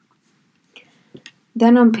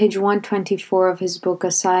Then on page 124 of his book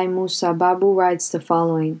Asai Musa, Babu writes the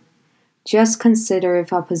following: "Just consider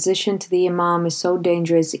if opposition to the Imam is so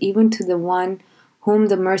dangerous, even to the one whom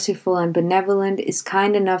the Merciful and Benevolent is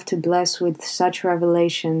kind enough to bless with such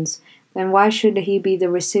revelations, then why should he be the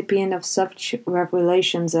recipient of such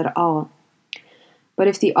revelations at all? But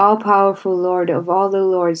if the all-powerful Lord of all the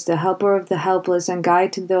lords, the helper of the helpless and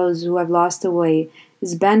guide to those who have lost the way,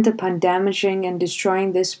 is bent upon damaging and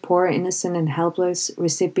destroying this poor, innocent, and helpless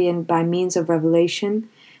recipient by means of revelation,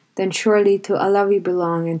 then surely to Allah we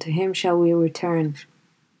belong, and to Him shall we return."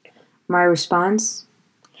 My response?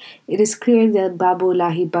 It is clear that Babu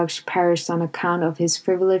Lahi Baksh perished on account of his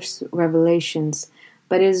frivolous revelations,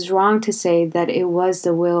 but it is wrong to say that it was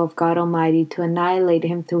the will of God Almighty to annihilate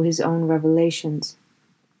him through his own revelations.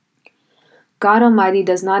 God Almighty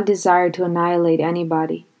does not desire to annihilate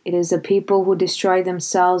anybody. It is the people who destroy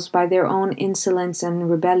themselves by their own insolence and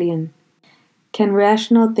rebellion. Can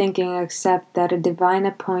rational thinking accept that a divine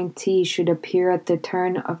appointee should appear at the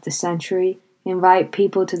turn of the century, invite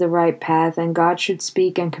people to the right path, and God should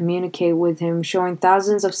speak and communicate with him, showing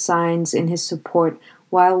thousands of signs in his support,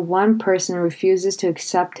 while one person refuses to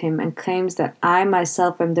accept him and claims that I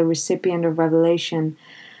myself am the recipient of revelation,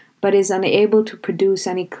 but is unable to produce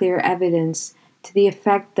any clear evidence to the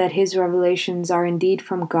effect that his revelations are indeed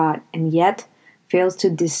from God, and yet fails to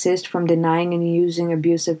desist from denying and using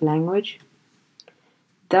abusive language?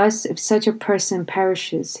 Thus, if such a person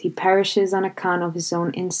perishes, he perishes on account of his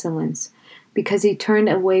own insolence, because he turned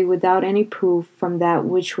away without any proof from that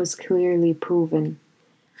which was clearly proven.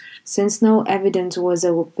 Since no evidence was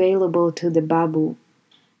available to the Babu,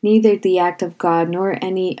 neither the act of God nor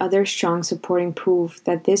any other strong supporting proof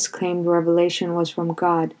that this claimed revelation was from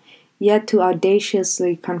God, yet to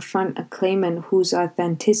audaciously confront a claimant whose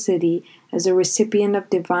authenticity as a recipient of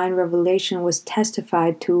divine revelation was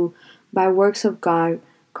testified to by works of God,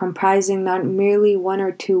 comprising not merely one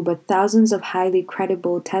or two but thousands of highly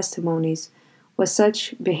credible testimonies, was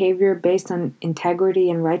such behavior based on integrity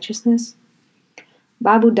and righteousness?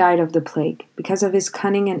 Babu died of the plague because of his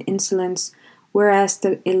cunning and insolence, whereas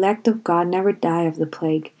the elect of God never die of the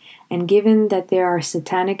plague, and given that there are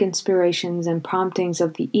satanic inspirations and promptings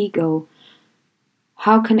of the ego,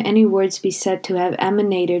 how can any words be said to have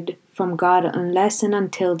emanated from God unless and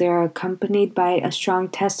until they are accompanied by a strong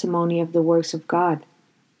testimony of the works of God?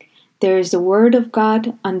 There is the word of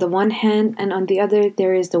God on the one hand, and on the other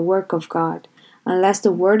there is the work of God. Unless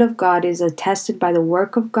the word of God is attested by the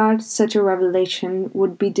work of God, such a revelation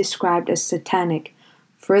would be described as satanic.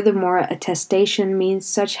 Furthermore, attestation means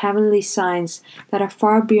such heavenly signs that are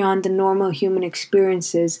far beyond the normal human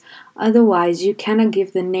experiences. Otherwise, you cannot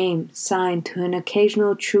give the name, sign, to an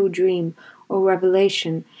occasional true dream or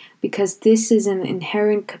revelation, because this is an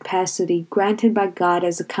inherent capacity granted by God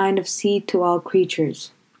as a kind of seed to all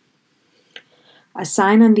creatures. A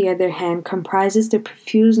sign, on the other hand, comprises the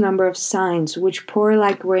profuse number of signs which pour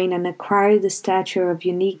like rain and acquire the stature of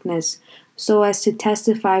uniqueness, so as to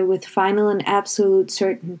testify with final and absolute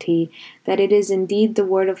certainty that it is indeed the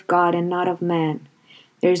word of God and not of man.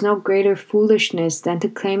 There is no greater foolishness than to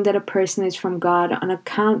claim that a person is from God on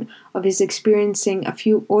account of his experiencing a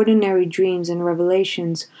few ordinary dreams and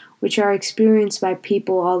revelations which are experienced by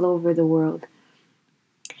people all over the world.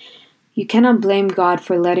 You cannot blame God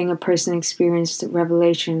for letting a person experience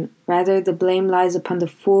revelation. Rather, the blame lies upon the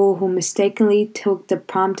fool who mistakenly took the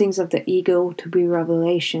promptings of the ego to be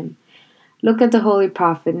revelation. Look at the Holy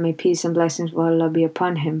Prophet, may peace and blessings of Allah be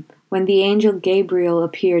upon him. When the angel Gabriel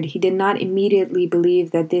appeared, he did not immediately believe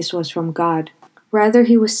that this was from God. Rather,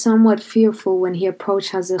 he was somewhat fearful when he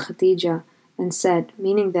approached Hazrat Khadija and said,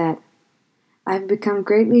 meaning that, I have become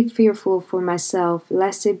greatly fearful for myself,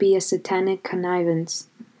 lest it be a satanic connivance.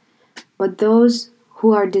 But those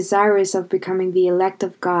who are desirous of becoming the elect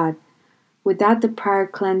of God, without the prior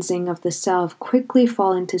cleansing of the self, quickly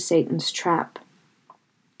fall into Satan's trap.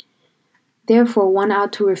 Therefore, one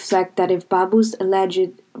ought to reflect that if Babu's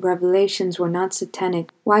alleged revelations were not satanic,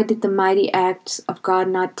 why did the mighty acts of God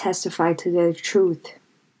not testify to their truth?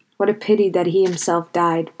 What a pity that he himself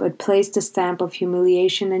died, but placed a stamp of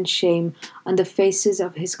humiliation and shame on the faces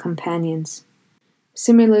of his companions.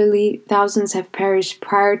 Similarly, thousands have perished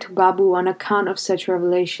prior to Babu on account of such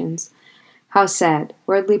revelations. How sad!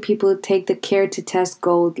 Worldly people take the care to test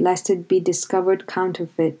gold, lest it be discovered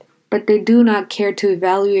counterfeit. But they do not care to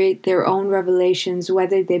evaluate their own revelations,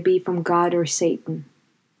 whether they be from God or Satan.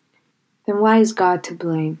 Then why is God to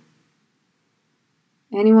blame?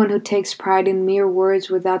 Anyone who takes pride in mere words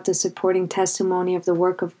without the supporting testimony of the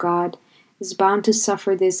work of God is bound to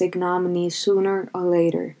suffer this ignominy sooner or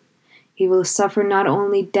later. He will suffer not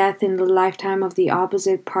only death in the lifetime of the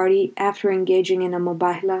opposite party after engaging in a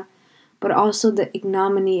mubahila, but also the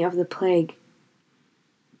ignominy of the plague.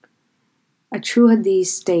 A true hadith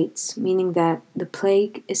states, meaning that the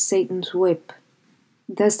plague is Satan's whip.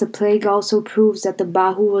 Thus the plague also proves that the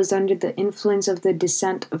Bahu was under the influence of the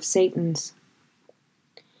descent of Satans.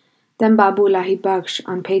 Then Babu Lahi Bakhsh,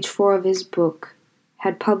 on page 4 of his book,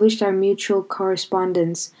 had published our mutual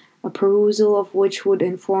correspondence, a perusal of which would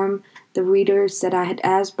inform the readers that I had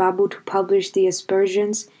asked Babu to publish the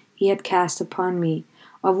aspersions he had cast upon me,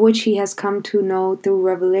 of which he has come to know through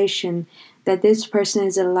revelation that this person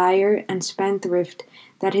is a liar and spendthrift,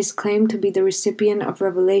 that his claim to be the recipient of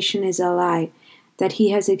revelation is a lie, that he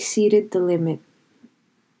has exceeded the limit.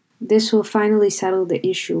 This will finally settle the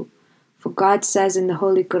issue, for God says in the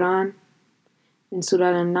Holy Quran, in Surah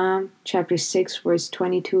Al-An'am, chapter 6, verse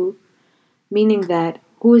 22, meaning that,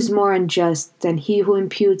 who is more unjust than he who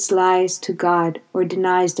imputes lies to God or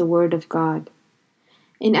denies the word of God?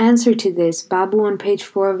 In answer to this, Babu on page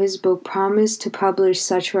 4 of his book promised to publish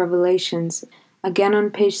such revelations. Again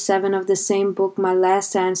on page 7 of the same book, my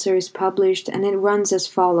last answer is published, and it runs as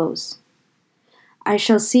follows. I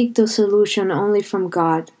shall seek the solution only from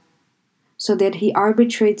God, so that he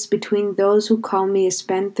arbitrates between those who call me a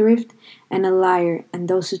spendthrift and a liar, and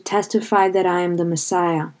those who testify that I am the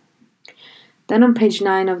Messiah. Then on page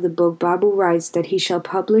 9 of the book, Babu writes that he shall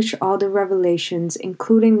publish all the revelations,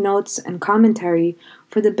 including notes and commentary,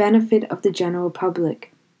 for the benefit of the general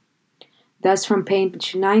public. Thus, from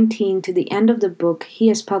page 19 to the end of the book, he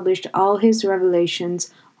has published all his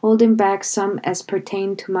revelations, holding back some as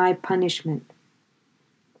pertain to my punishment.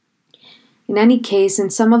 In any case, in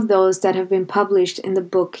some of those that have been published in the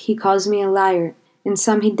book, he calls me a liar. In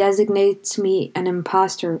some he designates me an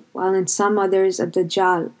impostor, while in some others a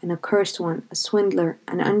dajjal, an accursed one, a swindler,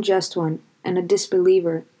 an unjust one, and a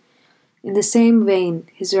disbeliever. In the same vein,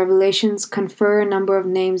 his revelations confer a number of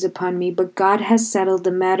names upon me, but God has settled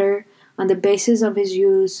the matter on the basis of his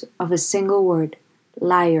use of a single word,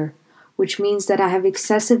 liar, which means that I have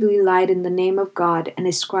excessively lied in the name of God and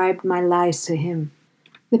ascribed my lies to him.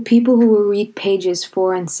 The people who will read pages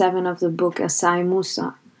 4 and 7 of the book Asai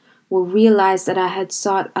Musa will realize that I had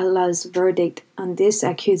sought Allah's verdict on this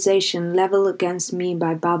accusation leveled against me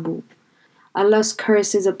by Babu. Allah's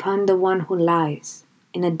curse is upon the one who lies.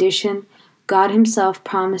 In addition, God himself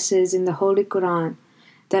promises in the Holy Quran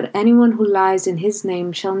that anyone who lies in his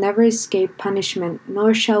name shall never escape punishment,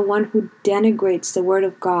 nor shall one who denigrates the word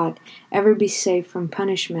of God ever be safe from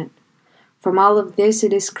punishment. From all of this,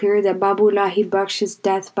 it is clear that Babu Lahi Bakhsh's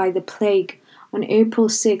death by the plague on April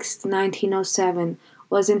 6, 1907,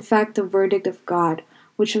 was in fact the verdict of God,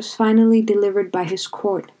 which was finally delivered by his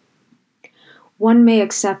court. One may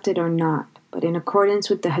accept it or not, but in accordance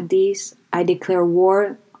with the hadith, I declare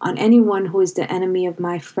war on anyone who is the enemy of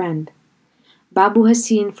my friend. Babu has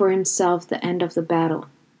seen for himself the end of the battle.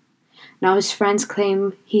 Now his friends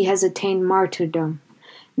claim he has attained martyrdom.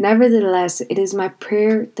 Nevertheless, it is my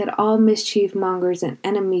prayer that all mischief mongers and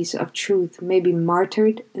enemies of truth may be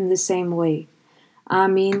martyred in the same way.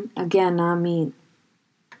 Ameen, again Ameen.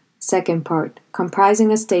 Second part,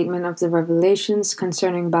 comprising a statement of the revelations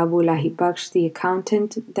concerning Babu Lahi Bakhsh, the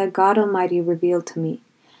accountant, that God Almighty revealed to me.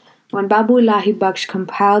 When Babu Lahi Bakhsh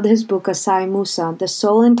compiled his book Asai Musa, the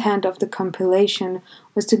sole intent of the compilation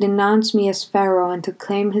was to denounce me as Pharaoh and to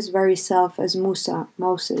claim his very self as Musa,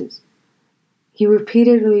 Moses. He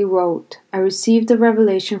repeatedly wrote, I received the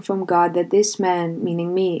revelation from God that this man,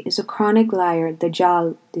 meaning me, is a chronic liar,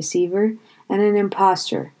 dajjal, deceiver, and an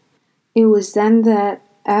impostor. It was then that,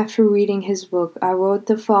 after reading his book, I wrote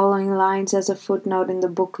the following lines as a footnote in the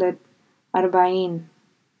booklet Arba'in.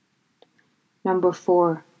 Number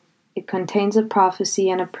 4. It contains a prophecy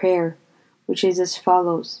and a prayer, which is as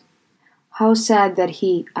follows. How sad that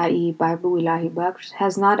he, i.e. Babu Lahi Bakhsh,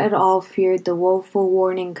 has not at all feared the woeful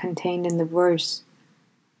warning contained in the verse.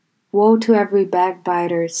 Woe to every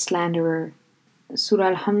backbiter, slanderer. Surah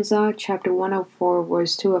Al-Hamza, chapter 104,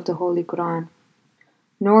 verse 2 of the Holy Quran.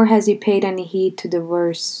 Nor has he paid any heed to the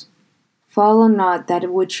verse. Follow not that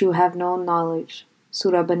of which you have no knowledge.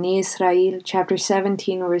 Surah Bani Israel, chapter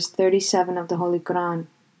 17, verse 37 of the Holy Quran.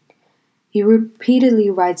 He repeatedly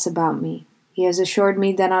writes about me. He has assured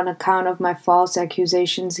me that on account of my false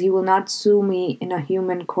accusations he will not sue me in a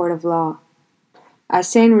human court of law. I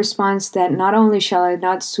say in response that not only shall I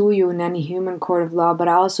not sue you in any human court of law, but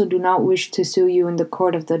I also do not wish to sue you in the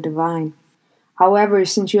court of the divine. However,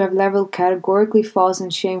 since you have leveled categorically false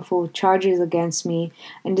and shameful charges against me,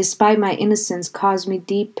 and despite my innocence caused me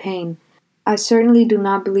deep pain, I certainly do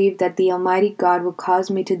not believe that the Almighty God will cause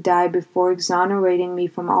me to die before exonerating me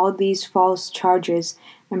from all these false charges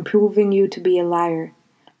and proving you to be a liar.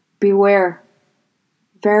 Beware!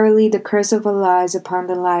 Verily the curse of Allah is upon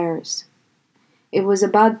the liars. It was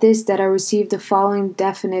about this that I received the following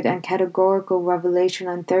definite and categorical revelation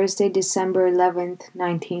on Thursday, December 11th,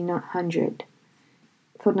 1900.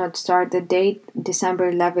 Footnote start. The date,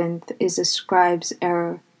 December 11th, is a scribe's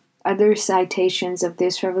error. Other citations of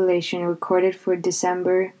this revelation recorded for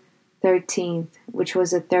December 13th, which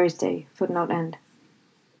was a Thursday. Footnote end.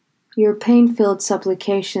 Your pain-filled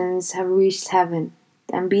supplications have reached heaven,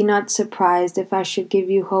 and be not surprised if I should give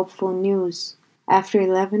you hopeful news. After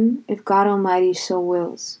 11, if God Almighty so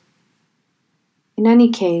wills. In any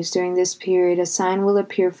case, during this period, a sign will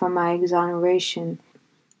appear for my exoneration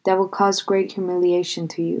that will cause great humiliation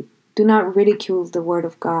to you. Do not ridicule the word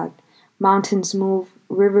of God. Mountains move,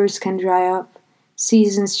 rivers can dry up,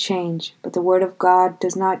 seasons change, but the word of God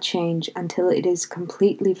does not change until it is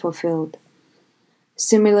completely fulfilled.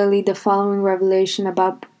 Similarly, the following revelation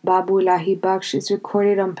about Babu Ilahi Bakhsh is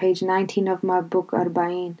recorded on page 19 of my book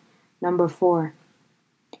Arba'in, number 4.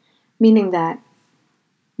 Meaning that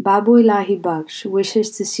Babu Ilahi Bakhsh wishes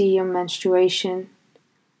to see your menstruation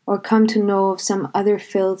or come to know of some other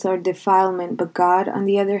filth or defilement, but God, on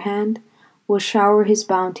the other hand, will shower His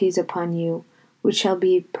bounties upon you, which shall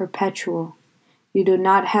be perpetual. You do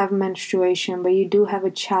not have menstruation, but you do have a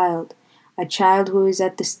child who is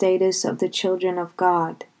at the status of the children of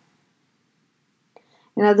God.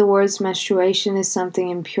 In other words, menstruation is something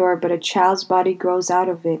impure, but a child's body grows out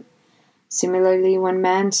of it. Similarly, when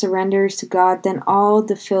man surrenders to God, then all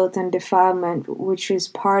the filth and defilement, which is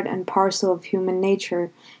part and parcel of human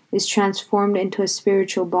nature, is transformed into a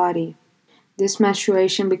spiritual body. This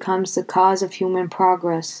menstruation becomes the cause of human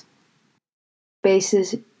progress.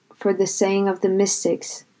 Basis for the saying of the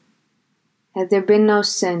mystics, had there been no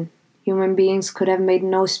sin, human beings could have made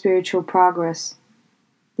no spiritual progress.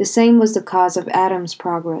 The same was the cause of Adam's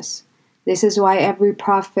progress. This is why every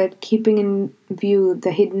prophet, keeping in view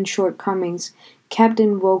the hidden shortcomings, kept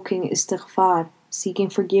invoking istighfar, seeking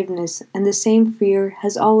forgiveness, and the same fear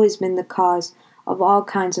has always been the cause of all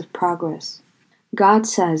kinds of progress. God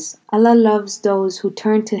says, Allah loves those who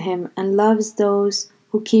turn to Him and loves those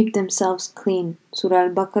who keep themselves clean. Surah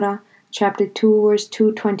Al-Baqarah, chapter 2, verse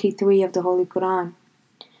 223 of the Holy Quran.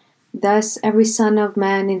 Thus, every son of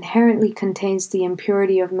man inherently contains the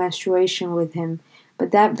impurity of menstruation with him,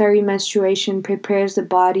 but that very menstruation prepares the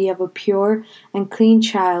body of a pure and clean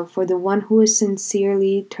child for the one who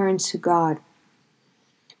sincerely turns to God.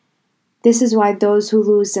 This is why those who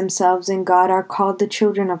lose themselves in God are called the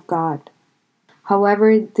children of God.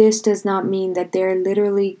 However, this does not mean that they are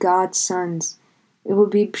literally God's sons. It would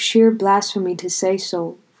be sheer blasphemy to say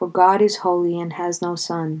so, for God is holy and has no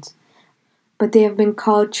sons. But they have been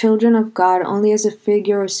called children of God only as a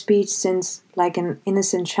figure of speech since, like an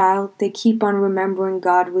innocent child, they keep on remembering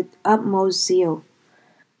God with utmost zeal.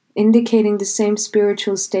 Indicating the same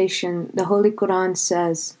spiritual station, the Holy Quran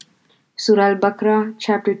says, Surah Al-Baqarah,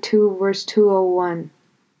 chapter 2, verse 201,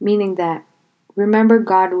 meaning that, remember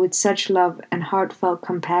God with such love and heartfelt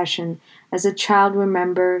compassion as a child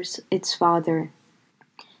remembers its father.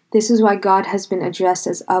 This is why God has been addressed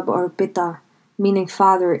as Ab or Pita, meaning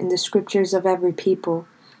father, in the scriptures of every people.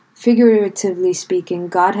 Figuratively speaking,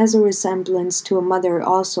 God has a resemblance to a mother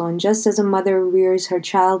also, and just as a mother rears her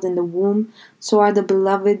child in the womb, so are the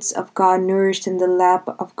beloveds of God nourished in the lap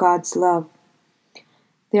of God's love.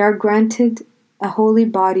 They are granted a holy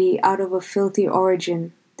body out of a filthy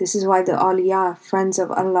origin. This is why the awliya, friends of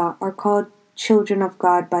Allah, are called children of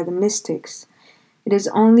God by the mystics. It is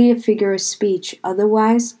only a figure of speech,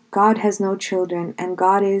 otherwise God has no children, and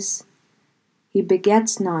God is He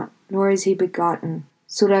begets not, nor is He begotten.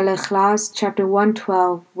 Surah Al-Ikhlas, chapter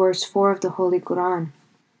 112, verse 4 of the Holy Quran.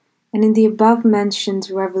 And in the above-mentioned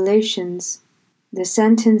revelations, the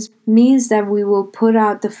sentence means that we will put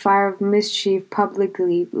out the fire of mischief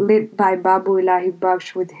publicly, lit by Babu Ilahi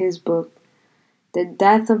Bakhsh with his book. The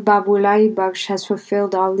death of Babu Ilahi Bakhsh has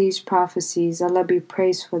fulfilled all these prophecies. Allah be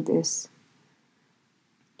praised for this.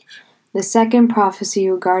 The second prophecy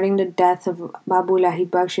regarding the death of Babu Ilahi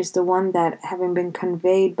Bakhsh is the one that, having been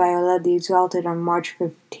conveyed by Allah the Exalted on March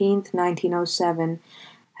 15, 1907,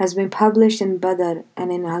 has been published in Badr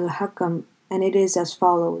and in Al-Hakam, and it is as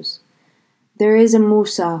follows. There is a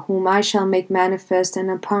Musa whom I shall make manifest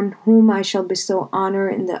and upon whom I shall bestow honor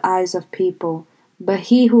in the eyes of people. But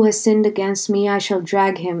he who has sinned against me I shall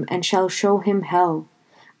drag him and shall show him hell.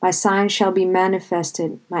 My sign shall be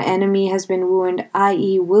manifested. My enemy has been ruined,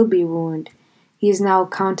 i.e. will be ruined. He is now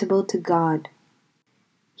accountable to God.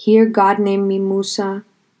 Here God named me Musa,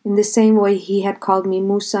 In the same way he had called me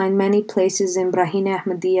Musa in many places in Brahine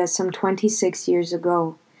Ahmadiyya some 26 years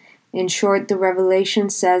ago. In short, the revelation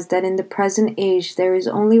says that in the present age there is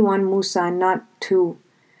only one Musa and not two.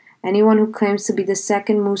 Anyone who claims to be the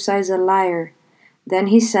second Musa is a liar. Then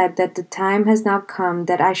he said that the time has now come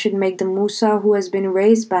that I should make the Musa who has been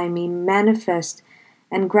raised by me manifest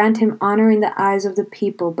and grant him honor in the eyes of the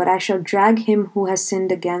people, but I shall drag him who has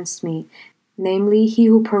sinned against me, namely he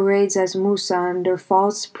who parades as Musa under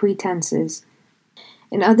false pretenses.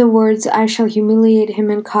 In other words, I shall humiliate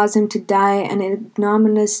him and cause him to die an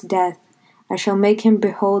ignominious death. I shall make him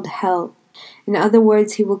behold hell. In other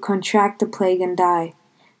words, he will contract the plague and die.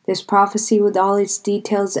 This prophecy with all its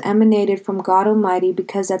details emanated from God Almighty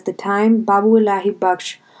because at the time Babu Ilahi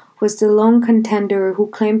Baksh was the lone contender who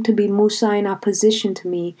claimed to be Musa in opposition to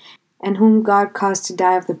me and whom God caused to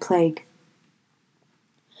die of the plague.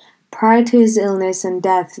 Prior to his illness and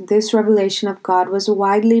death, this revelation of God was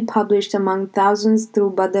widely published among thousands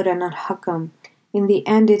through Badr and Al-Hakam. In the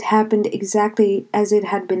end, it happened exactly as it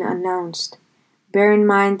had been announced. Bear in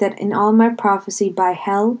mind that in all my prophecy by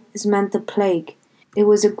hell is meant the plague. It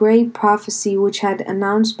was a great prophecy which had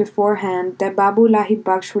announced beforehand that Babu Ilahi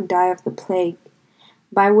Baksh would die of the plague.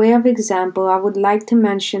 By way of example, I would like to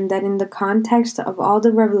mention that in the context of all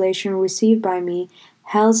the revelation received by me,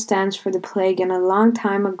 hell stands for the plague, and a long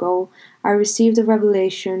time ago I received a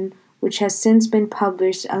revelation which has since been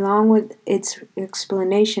published along with its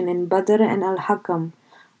explanation in Badr and Al-Hakam,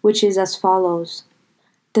 which is as follows.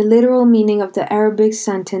 The literal meaning of the Arabic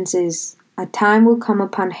sentence is, "A time will come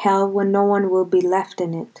upon hell when no one will be left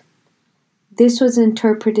in it." This was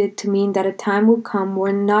interpreted to mean that a time will come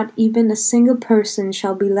when not even a single person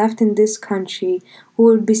shall be left in this country who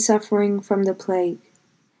would be suffering from the plague.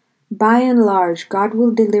 By and large, God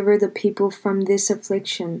will deliver the people from this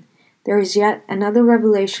affliction. There is yet another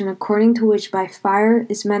revelation according to which by fire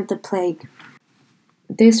is meant the plague.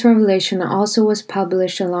 This revelation also was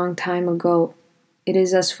published a long time ago. It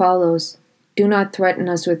is as follows. Do not threaten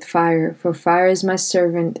us with fire, for fire is my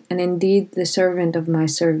servant, and indeed the servant of my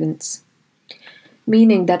servants.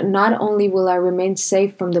 Meaning that not only will I remain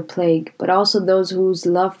safe from the plague, but also those whose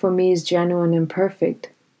love for me is genuine and perfect.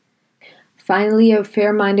 Finally, a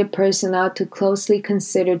fair-minded person ought to closely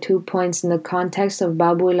consider 2 points in the context of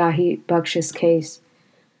Babu Ilahi Baksh's case.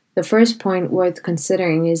 The first point worth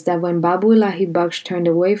considering is that when Babu Ilahi Baksh turned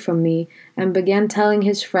away from me and began telling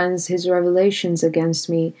his friends his revelations against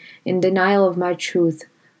me in denial of my truth,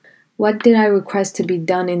 what did I request to be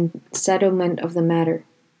done in settlement of the matter?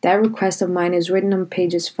 That request of mine is written on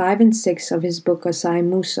pages 5 and 6 of his book Asai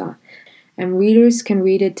Musa, and readers can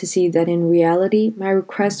read it to see that in reality my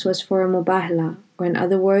request was for a mubahla, or in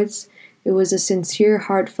other words, it was a sincere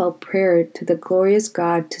heartfelt prayer to the glorious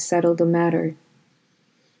God to settle the matter.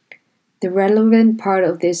 The relevant part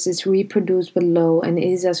of this is reproduced below and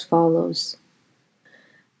is as follows.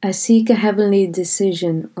 I seek a heavenly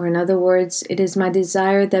decision, or in other words, it is my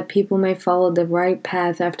desire that people may follow the right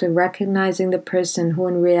path after recognizing the person who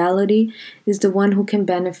in reality is the one who can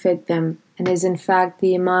benefit them, and is in fact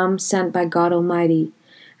the Imam sent by God Almighty,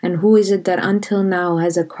 and who is it that until now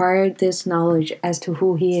has acquired this knowledge as to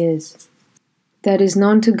who he is? That is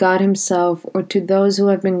known to God himself or to those who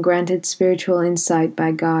have been granted spiritual insight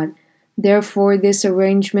by God. Therefore, this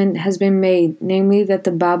arrangement has been made, namely that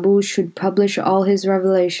the Babu should publish all his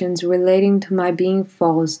revelations relating to my being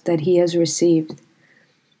false that he has received.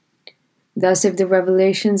 Thus, if the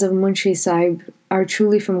revelations of Munshi Sahib are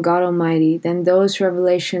truly from God Almighty, then those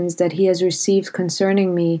revelations that he has received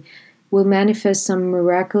concerning me will manifest some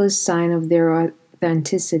miraculous sign of their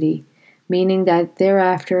authenticity, meaning that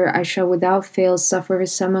thereafter I shall without fail suffer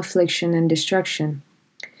some affliction and destruction.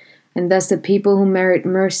 And thus the people who merit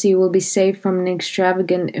mercy will be saved from an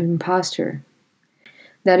extravagant impostor.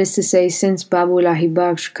 That is to say, since Babu Ilahi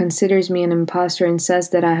Baksh considers me an impostor and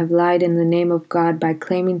says that I have lied in the name of God by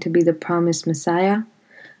claiming to be the promised Messiah,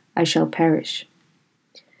 I shall perish.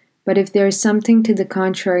 But if there is something to the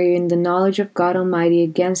contrary in the knowledge of God Almighty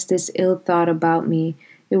against this ill thought about me,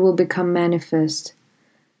 it will become manifest.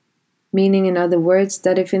 Meaning, in other words,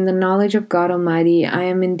 that if in the knowledge of God Almighty I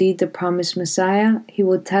am indeed the promised Messiah, he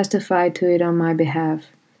will testify to it on my behalf.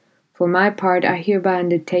 For my part, I hereby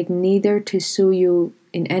undertake neither to sue you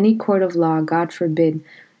in any court of law, God forbid,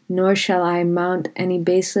 nor shall I mount any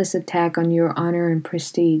baseless attack on your honor and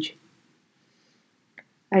prestige.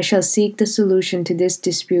 I shall seek the solution to this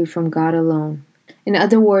dispute from God alone. In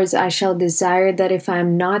other words, I shall desire that if I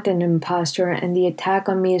am not an impostor and the attack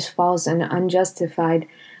on me is false and unjustified,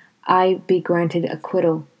 I be granted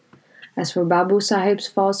acquittal. As for Babu Sahib's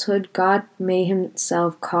falsehood, God may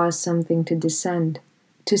himself cause something to descend.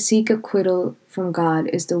 To seek acquittal from God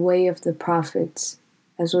is the way of the prophets,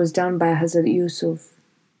 as was done by Hazrat Yusuf,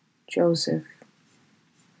 Joseph.